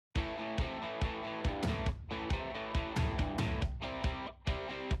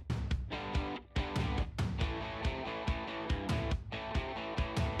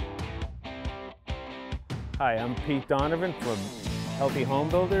Hi, I'm Pete Donovan from Healthy Home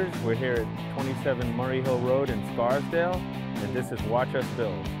Builders. We're here at 27 Murray Hill Road in Scarsdale, and this is Watch Us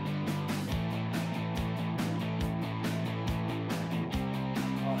Build.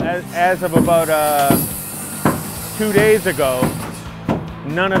 As of about 2 days ago,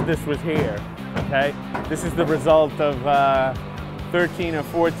 none of this was here, okay? This is the result of 13 or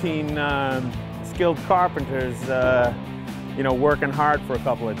 14 skilled carpenters, working hard for a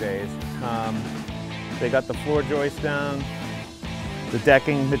couple of days. They got the floor joist down, the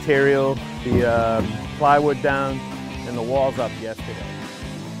decking material, the plywood down, and the walls up yesterday.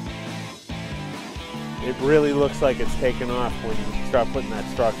 It really looks like it's taken off when you start putting that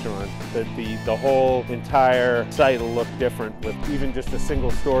structure on. The whole entire site will look different with even just a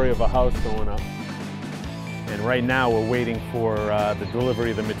single story of a house going up. And right now we're waiting for the delivery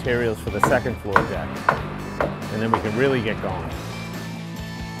of the materials for the second floor deck. And then we can really get going.